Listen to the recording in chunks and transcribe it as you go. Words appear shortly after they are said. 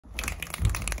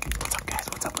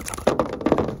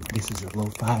This is a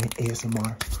lo-fi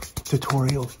ASMR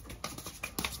tutorial.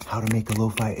 How to make a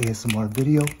lo-fi ASMR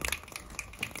video.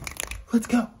 Let's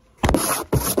go.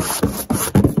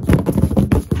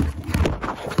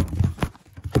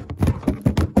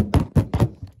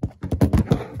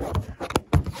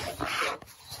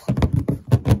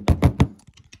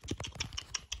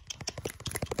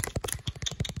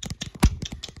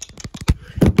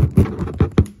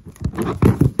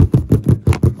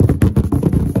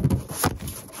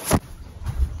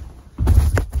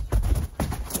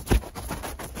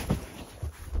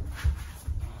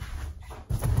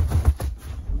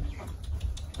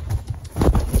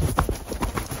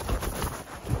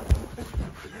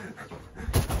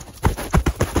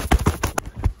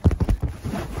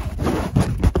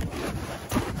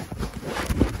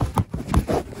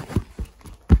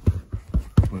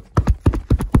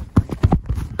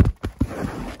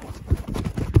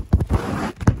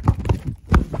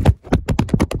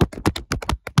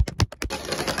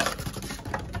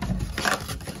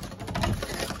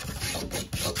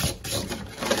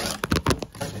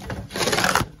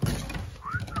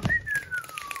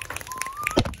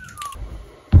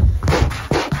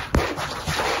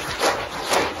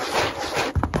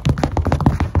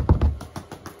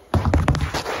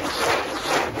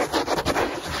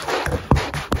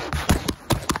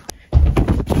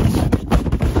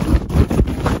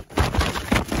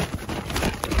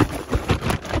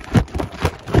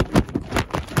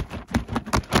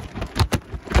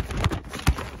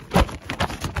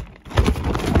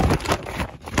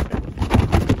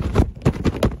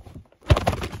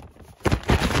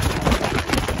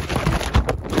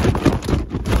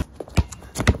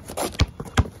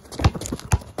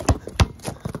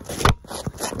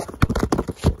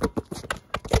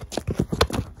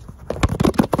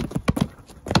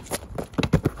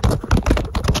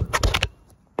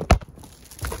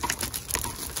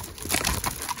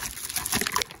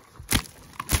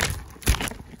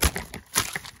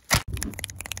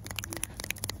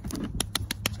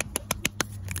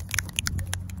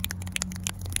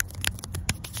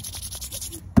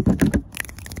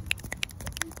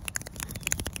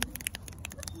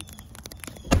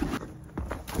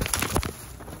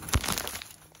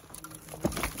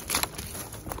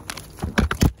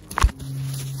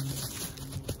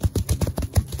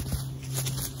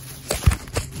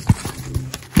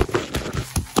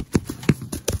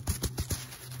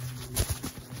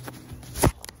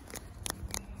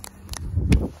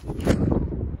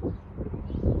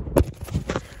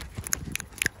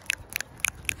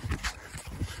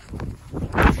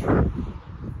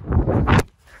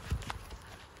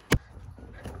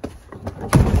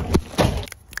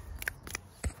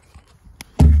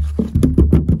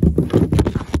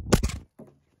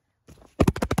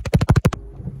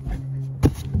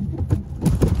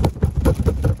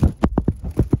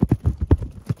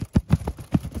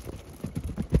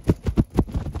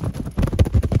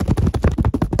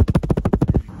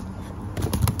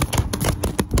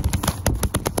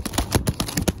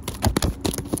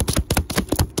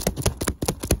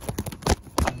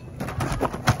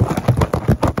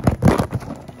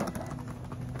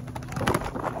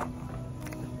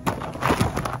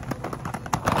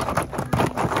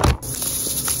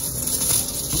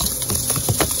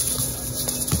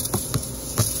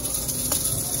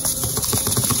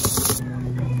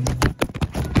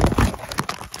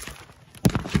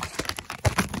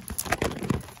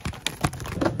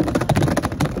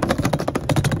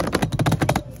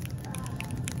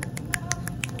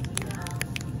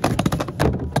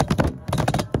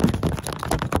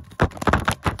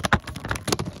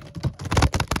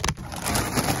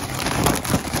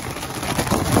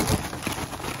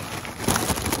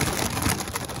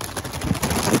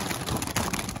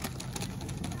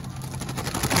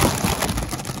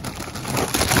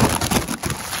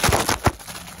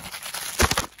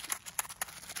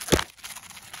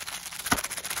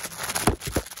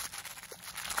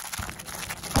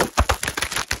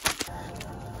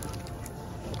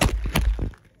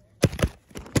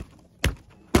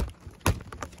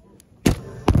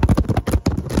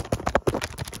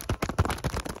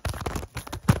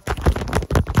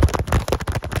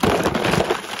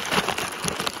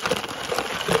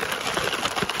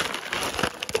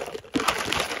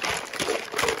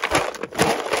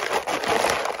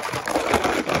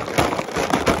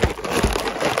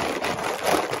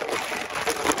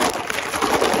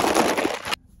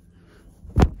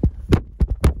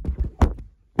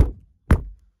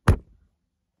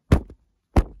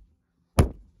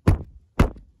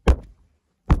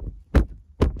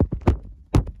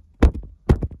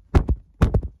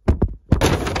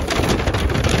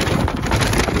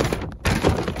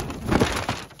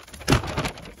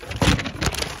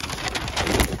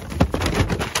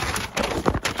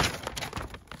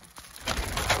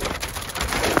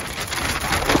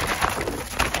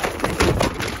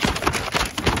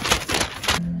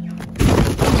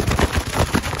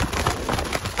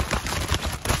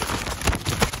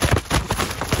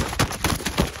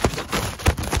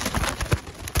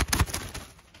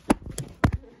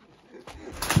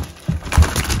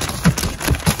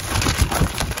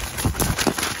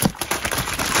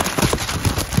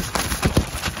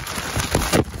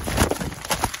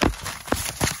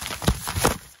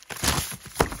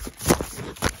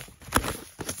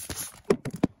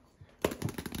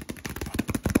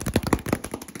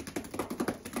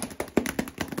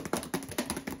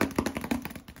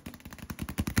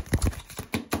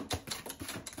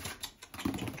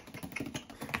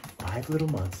 5 little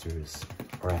monsters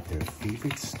are at their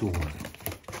favorite store.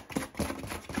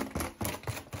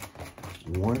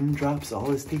 One drops all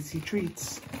his tasty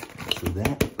treats, so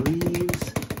that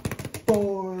leaves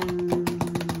 4.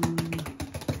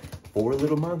 4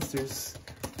 little monsters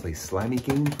play slimy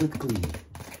games with glee.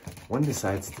 One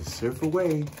decides to surf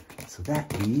away, so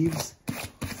that leaves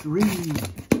 3.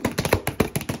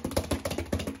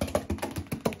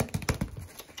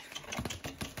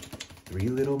 3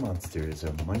 little monsters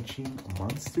are munching a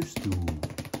monster stew.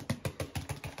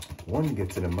 One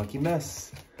gets in a mucky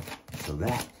mess, so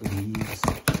that leaves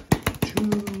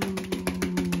 2.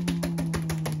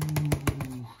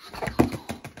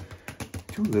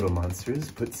 2 little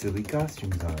monsters put silly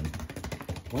costumes on.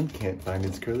 One can't find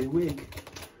its curly wig,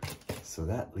 so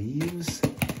that leaves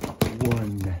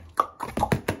 1.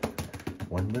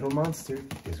 1 little monster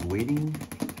is waiting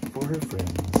for her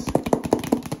friends.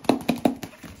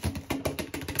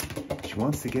 She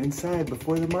wants to get inside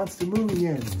before the monster movie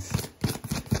ends.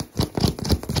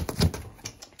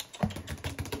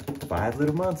 5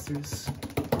 little monsters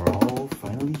are all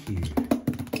finally here.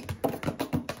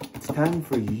 It's time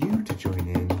for you to join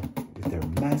in with their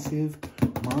massive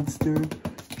monster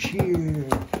cheer.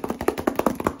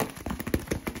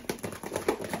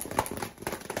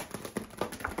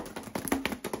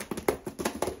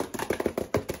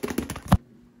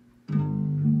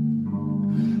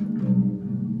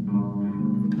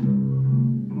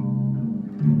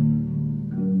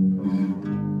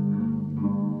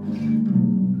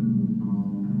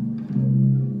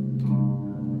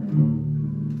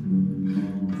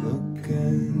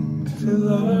 To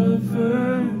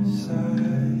lover's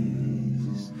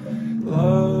eyes,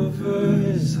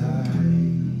 lover's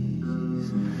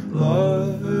eyes,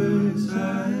 lover's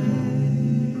eyes.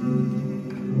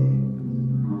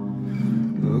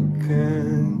 Look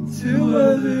into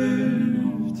other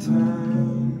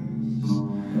times,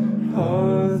 in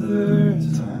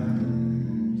lover's eyes.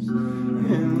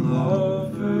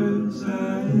 Lover's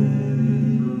eyes,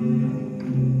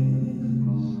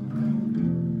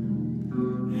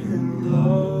 in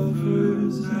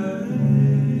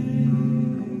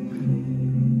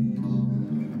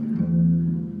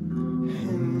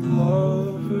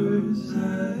lover's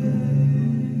eyes.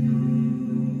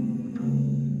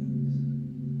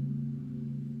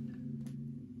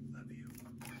 Love you.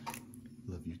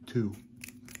 Love you too.